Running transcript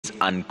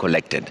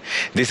uncollected.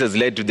 This has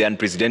led to the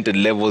unprecedented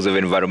levels of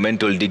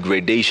environmental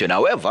degradation.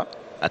 However,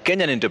 a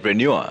Kenyan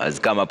entrepreneur has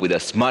come up with a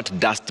smart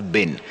dust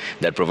bin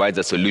that provides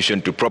a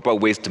solution to proper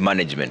waste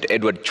management.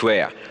 Edward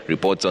Chwea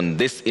reports on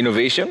this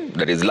innovation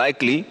that is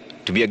likely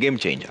to be a game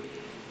changer.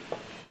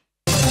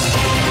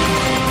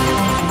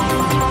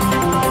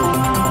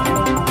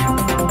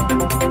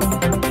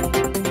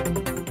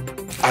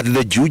 At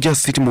the Juja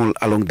City Mall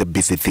along the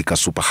busy Thika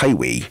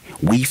Superhighway,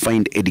 we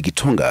find Eddie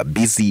Gitonga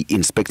busy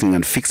inspecting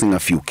and fixing a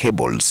few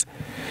cables.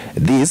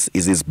 This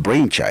is his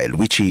brainchild,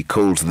 which he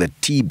calls the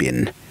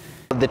T-bin.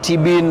 The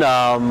T-bin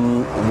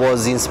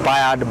was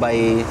inspired by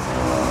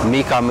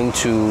me coming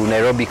to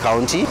Nairobi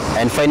County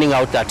and finding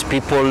out that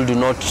people do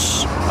not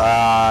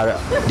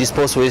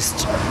dispose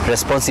waste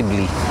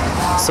responsibly.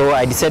 So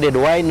I decided,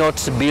 why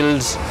not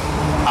build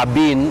a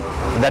bin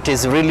that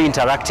is really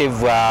interactive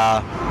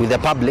with the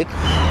public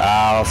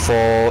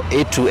for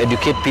it to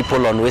educate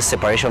people on waste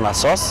separation at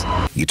source.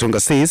 Gitonga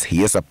says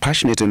he is a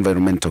passionate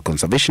environmental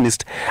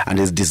conservationist and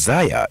his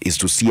desire is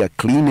to see a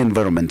clean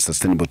environment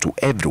sustainable to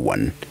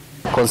everyone.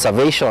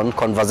 Conservation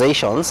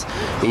conversations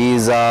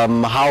is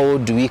how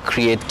do we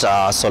create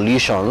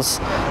solutions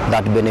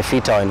that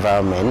benefit our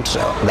environment,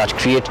 that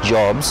create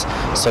jobs,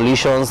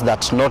 solutions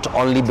that not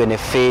only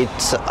benefit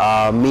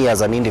me as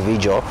an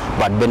individual,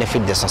 but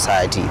benefit the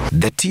society.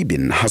 The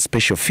T-bin has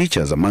special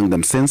features, among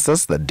them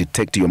sensors that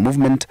detect your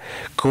movement,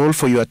 call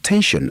for your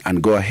attention,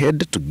 and go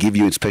ahead to give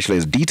you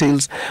specialized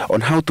details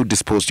on how to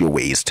dispose your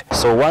waste.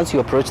 So once you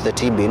approach the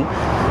T-bin,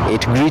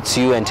 it greets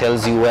you and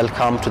tells you,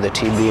 welcome to the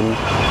T-bin.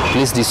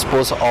 Please dispose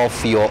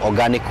of your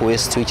organic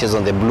waste, which is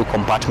on the blue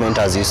compartment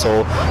as you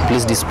saw.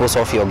 Please dispose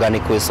of your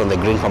organic waste on the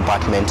green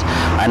compartment.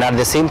 And at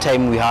the same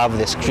time, we have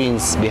the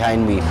screens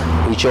behind me,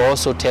 which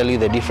also tell you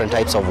the different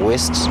types of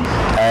waste.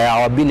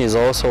 Our bin is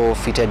also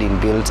fitted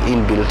inbuilt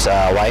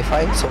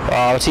Wi-Fi. So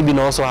our T-bin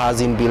also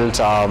has inbuilt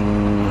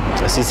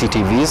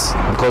CCTVs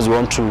because we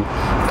want to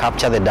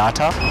capture the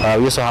data.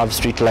 We also have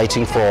street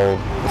lighting for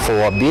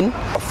our bin,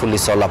 fully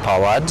solar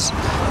powered.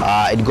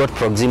 It got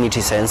proximity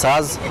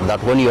sensors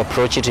that when you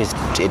approach it,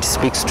 it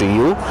speaks to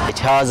you. It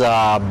has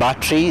a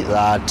battery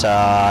that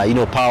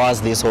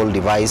powers this whole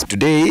device.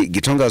 Today,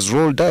 Gitonga has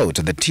rolled out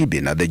the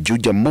T-bin at the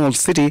Juja Mall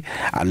City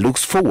and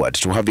looks forward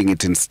to having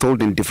it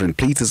installed in different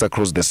places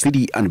across the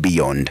city and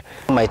beyond.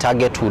 My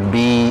target would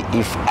be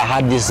if I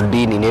had this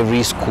bin in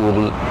every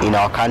school in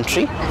our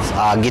country,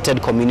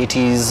 gated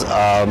communities,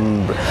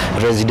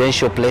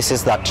 residential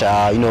places that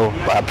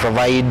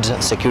provide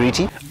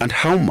security. And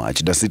how much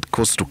does it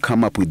cost to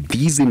come up with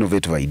this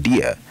innovative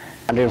idea?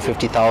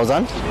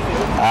 150,000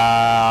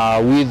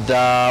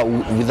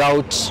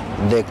 without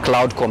the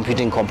cloud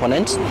computing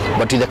component,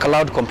 but with the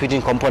cloud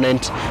computing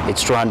component,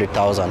 it's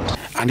 200,000.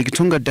 And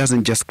Gitonga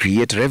doesn't just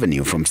create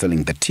revenue from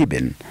selling the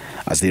T-bin.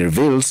 As he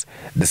reveals,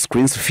 the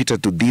screens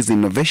fitted to this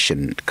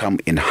innovation come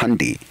in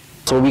handy.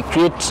 So we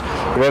create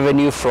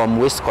revenue from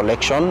waste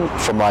collection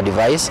from our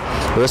device.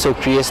 We also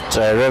create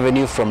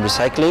revenue from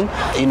recycling.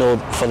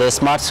 For the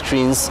smart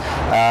screens,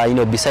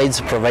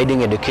 besides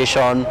providing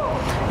education,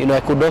 I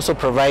could also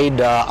provide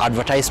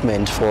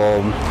advertisement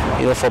for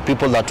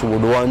people that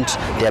would want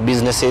their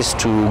businesses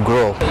to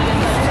grow.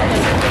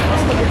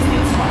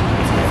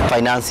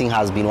 Financing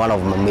has been one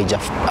of my major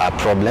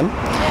problems,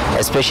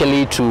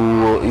 especially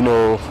for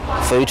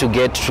you to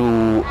get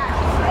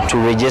to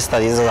register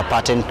this as a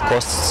patent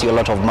costs you a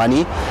lot of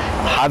money.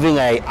 Having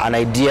an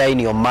idea in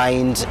your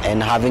mind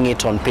and having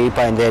it on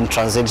paper and then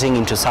translating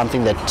into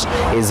something that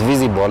is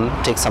visible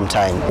takes some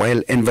time.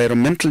 While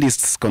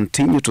environmentalists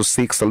continue to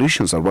seek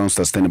solutions around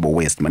sustainable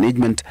waste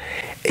management,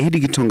 Eddie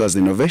Gitonga's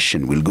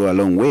innovation will go a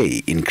long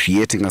way in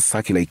creating a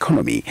circular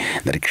economy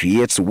that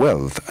creates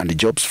wealth and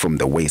jobs from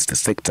the waste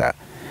sector.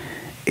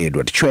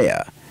 Edward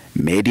Chwea,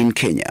 Made in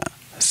Kenya,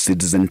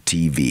 Citizen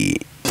TV.